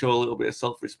up and show a little bit of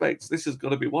self-respect. This has got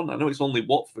to be one. I know it's only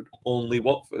Watford,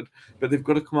 but they've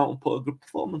got to come out and put a good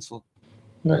performance on.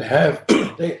 They have.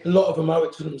 A lot of them owe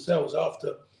it to themselves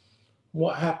after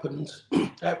what happened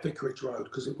at Vicarage Road,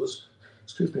 because it was...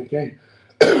 Excuse me again.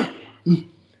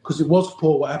 Because it was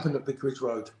poor what happened at Vicarage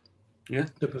Road. Yeah.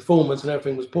 The performance and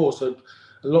everything was poor, so...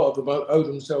 A lot of them owe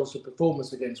themselves a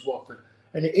performance against Watford.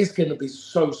 And it is going to be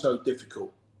so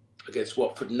difficult against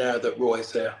Watford now that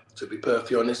Roy's there, to be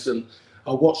perfectly honest. And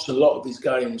I watched a lot of these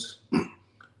games, a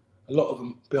lot of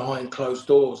them behind closed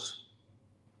doors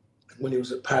when he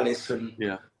was at Palace. And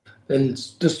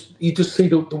you just see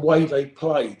the way they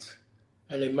played,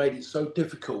 and they made it so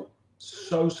difficult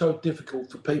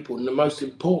for people. And the most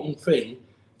important thing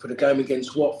for the game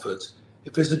against Watford,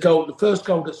 if there's a goal, the first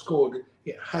goal that's scored,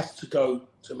 it has to go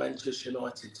to Manchester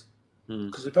United.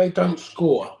 Because if they don't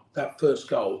score that first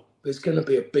goal, there's going to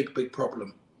be a big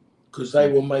problem because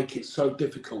they will make it so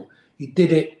difficult. He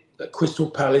did it at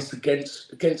Crystal Palace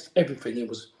against everything. It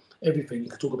was everything. You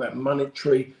could talk about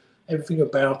monetary, everything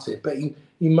about it. But he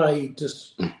may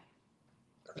just... I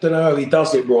don't know how he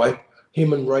does it, Roy,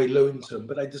 him and Ray Lewington,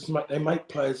 but they make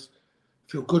players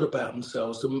feel good about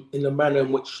themselves in the manner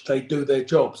in which they do their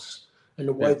jobs and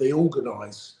the way they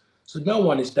organise. So no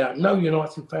one is down. No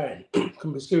United fan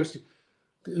can be seriously.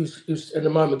 Who's in a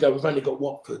moment ago, we've only got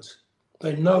Watford.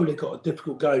 They know they've got a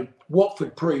difficult game.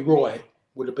 Watford pre-Roy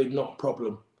would have been not a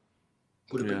problem.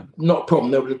 Would have been not a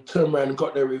problem. They would have turned around and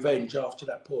got their revenge after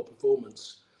that poor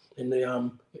performance in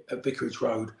the at Vicarage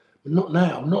Road. But not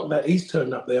now. Not that he's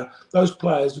turned up there. Those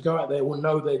players who go out there will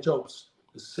know their jobs.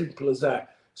 As simple as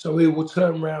that. So he will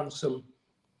turn around some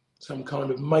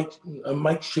kind of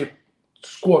makeshift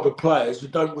squad of players who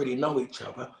don't really know each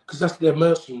other, because that's their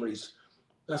mercenaries.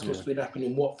 That's what's been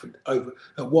happening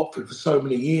at Watford for so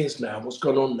many years now. What's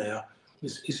gone on now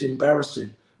is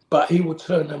embarrassing. But he would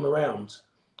turn them around.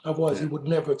 Otherwise, he would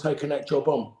never have taken that job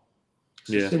on.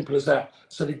 It's as simple as that.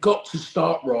 So they've got to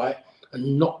start right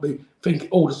and not be thinking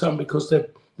all of a sudden because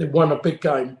they've won a big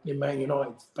game in Man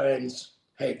United fans'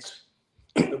 heads.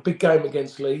 A big game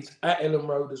against Leeds at Ellen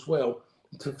Road as well.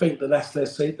 To think that that's their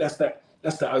seat, that's that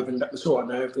over. That's all right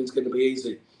now. Everything's going to be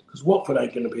easy because Watford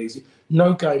ain't going to be easy.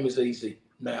 No game is easy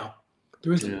now.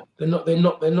 There isn't. They're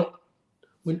not.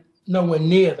 We're nowhere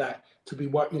near that to be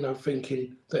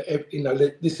thinking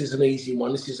that this is an easy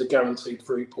one. This is a guaranteed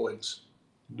 3 points.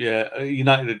 Yeah,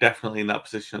 United are definitely in that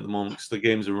position at the moment because the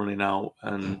games are running out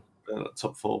and the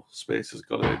top 4 space has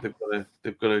got to.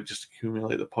 They've got to just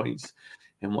accumulate the points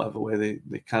in whatever way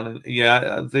they can.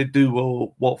 And they do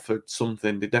owe Watford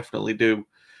something. They definitely do.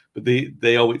 But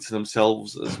they owe it to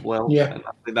themselves as well. Yeah, and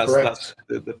I think that's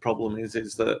the problem is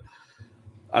that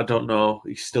I don't know.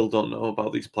 You still don't know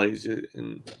about these players,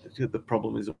 and the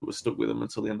problem is that we're stuck with them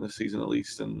until the end of the season at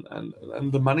least. And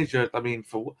the manager, I mean,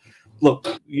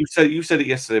 look, you said it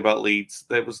yesterday about Leeds.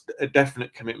 There was a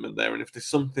definite commitment there, and if there's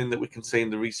something that we can say in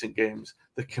the recent games,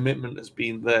 the commitment has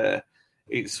been there.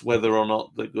 It's whether or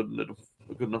not they're good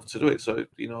enough to do it. So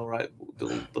right,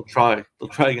 they'll try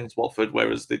against Watford,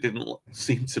 whereas they didn't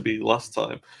seem to be last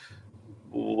time.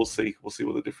 We'll see what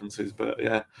the difference is, but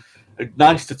yeah,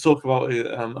 nice to talk about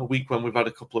a week when we've had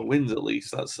a couple of wins at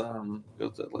least. That's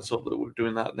let's hope that we're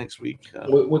doing that next week.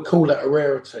 We call that a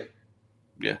rarity.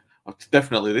 Yeah,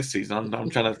 definitely this season. I'm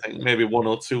trying to think maybe one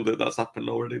or two that's happened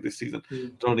already this season.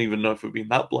 Don't even know if we've been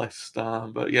that blessed,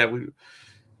 but yeah, it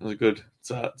was good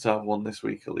to have one this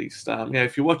week at least. Yeah,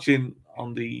 if you're watching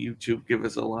on the YouTube, give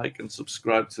us a like and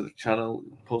subscribe to the channel.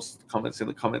 Post comments in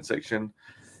the comment section,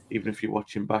 even if you're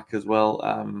watching back as well.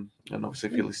 And obviously,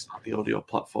 if you're listening on the audio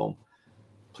platform,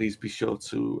 please be sure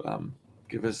to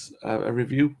give us a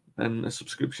review and a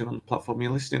subscription on the platform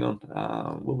you're listening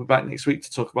on. We'll be back next week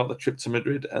to talk about the trip to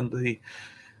Madrid and the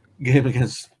game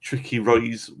against Tricky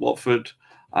Roy's Watford.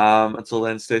 Until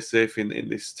then, stay safe in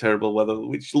this terrible weather,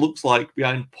 which looks like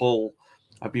behind Paul.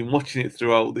 I've been watching it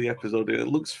throughout the episode. It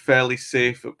looks fairly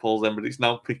safe at Paul's end, but it's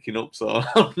now picking up, so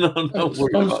I'm not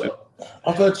worried about it.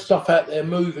 I've heard stuff out there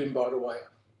moving, by the way.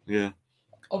 Yeah.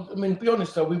 I mean, to be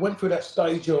honest, though, we went through that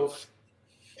stage of,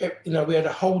 we had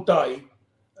a whole day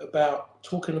about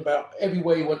talking about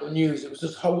everywhere you went on news. It was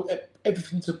just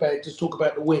everything to bed, just talk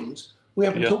about the wins. We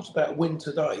haven't talked about a win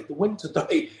today. The win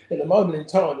today, in the moment in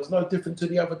time, is no different to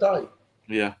the other day.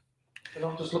 Yeah. And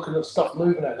I'm just looking at stuff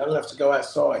moving out. I'll have to go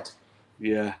outside.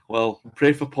 Yeah, well,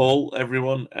 pray for Paul,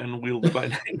 everyone, and we'll be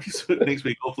back next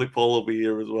week. Hopefully Paul will be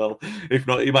here as well. If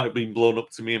not, he might have been blown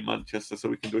up to me in Manchester, so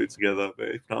we can do it together. But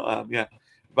if not,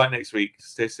 back next week.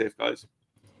 Stay safe, guys.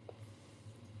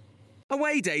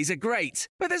 Away days are great,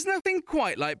 but there's nothing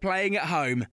quite like playing at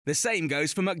home. The same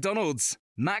goes for McDonald's.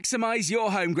 Maximise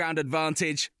your home ground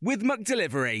advantage with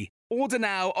McDelivery. Order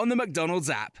now on the McDonald's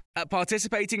app. At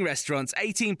participating restaurants,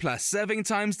 18 plus serving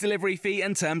times, delivery fee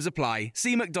and terms apply.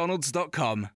 See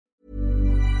mcdonalds.com.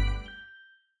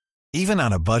 Even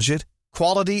on a budget,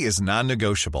 quality is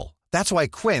non-negotiable. That's why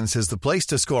Quince is the place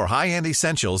to score high-end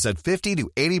essentials at 50 to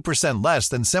 80% less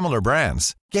than similar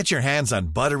brands. Get your hands on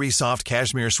buttery soft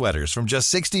cashmere sweaters from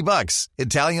just $60,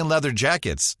 Italian leather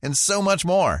jackets, and so much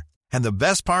more. And the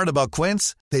best part about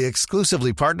Quince, they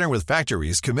exclusively partner with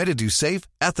factories committed to safe,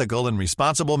 ethical, and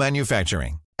responsible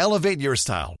manufacturing. Elevate your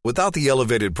style without the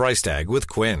elevated price tag with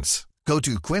Quince. Go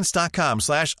to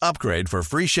quince.com/upgrade for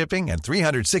free shipping and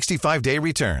 365-day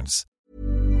returns.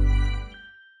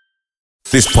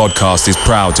 This podcast is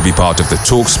proud to be part of the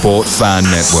TalkSport Fan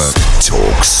Network.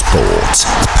 TalkSport.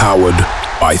 Powered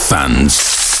by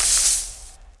fans.